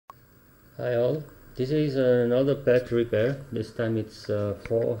Hi all, this is another PET repair. This time it's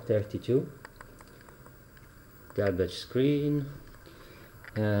 432 garbage screen,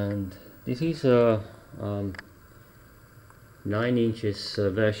 and this is a 9 inches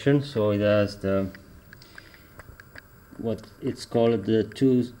version, so it has the what it's called the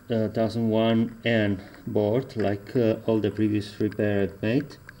 2001N board, like all the previous repair I've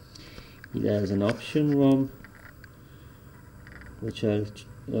made. It has an option ROM, which I'll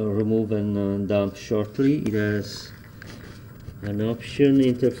remove and dump shortly. It has an option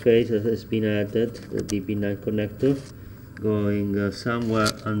interface that has been added, the DB9 connector, going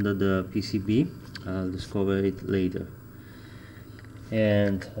somewhere under the PCB. I'll discover it later.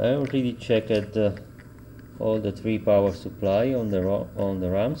 And I already checked all the 3 power supply on the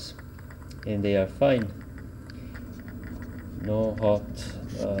RAMs, and they are fine. No hot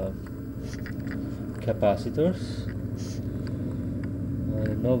capacitors,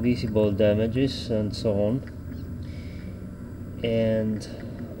 no visible damages, and so on. And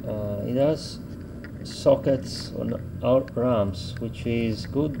it has sockets on our RAMs, which is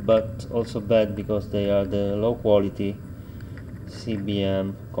good but also bad because they are the low quality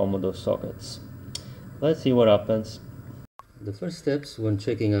CBM Commodore sockets. Let's see what happens. The first steps when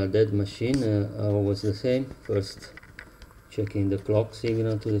checking a dead machine are always the same. First, checking the clock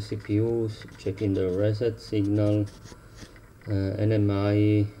signal to the CPU, checking the reset signal,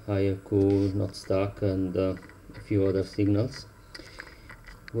 NMI, higher cool, not stuck, and a few other signals,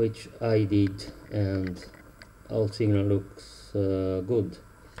 which I did, and all signal looks good.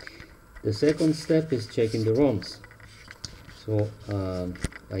 The second step is checking the ROMs. So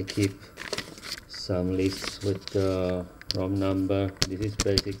I keep some lists with ROM number. This is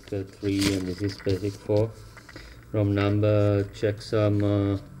basic 3 and this is basic 4. ROM number, check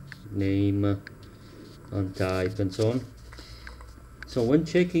some name and type and so on. So when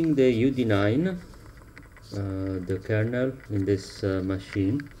checking the UD9, the kernel in this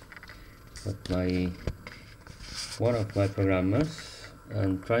machine, one of my programmers,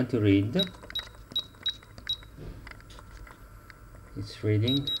 and trying to read, it's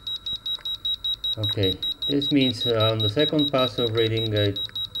reading. Okay, this means on the second pass of reading it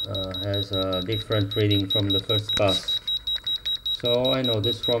has a different reading from the first pass, so I know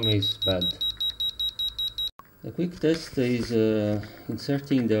this ROM is bad. The quick test is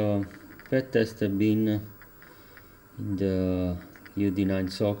inserting the PET tester bin in the UD9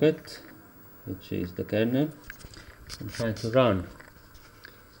 socket, which is the kernel, and trying to run.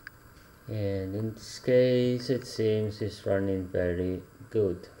 And in this case it seems it's running very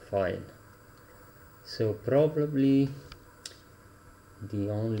good, fine. So probably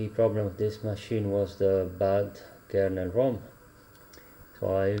the only problem of this machine was the bad kernel ROM.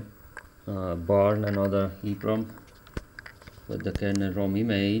 So I burn another EEPROM with the kernel ROM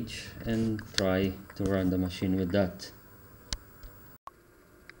image and try to run the machine with that.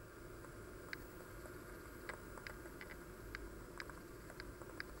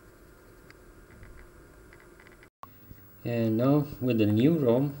 And now with the new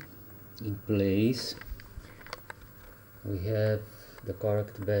ROM in place, we have the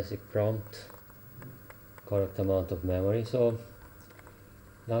correct basic prompt, correct amount of memory. So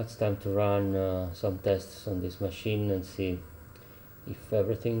now it's time to run some tests on this machine and see if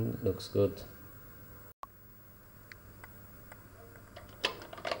everything looks good.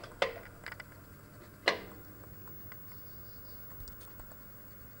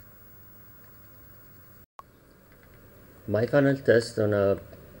 My final test on a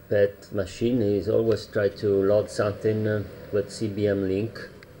PET machine is always try to load something with CBM link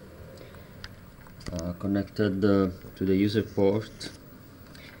connected to the user port,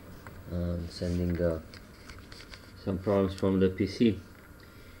 sending some programs from the PC.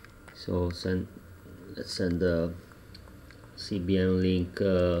 So let's send the CBM link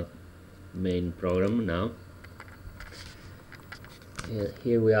main program now.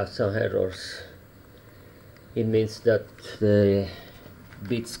 Here we have some errors. It means that the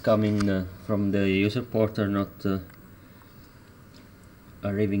bits coming from the user port are not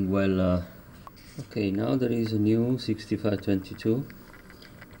arriving well. Okay, now there is a new 6522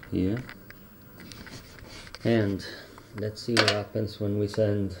 here, and let's see what happens when we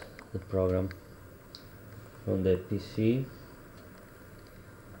send the program from the PC.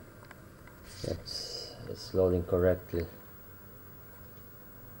 It's loading correctly.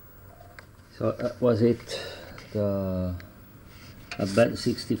 So that was it, a bad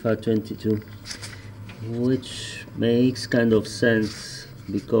 6522, which makes kind of sense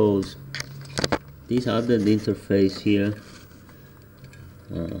because this added interface here,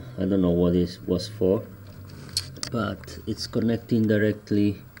 I don't know what it was for, but it's connecting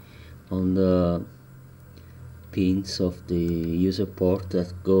directly on the pins of the user port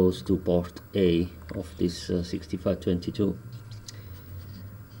that goes to port A of this 6522.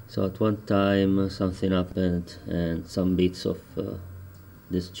 So at one time something happened and some bits of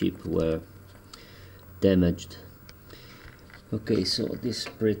this chip were damaged. Okay, so this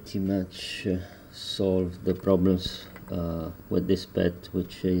pretty much solved the problems with this PET,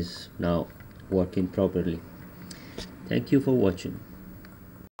 which is now working properly. Thank you for watching.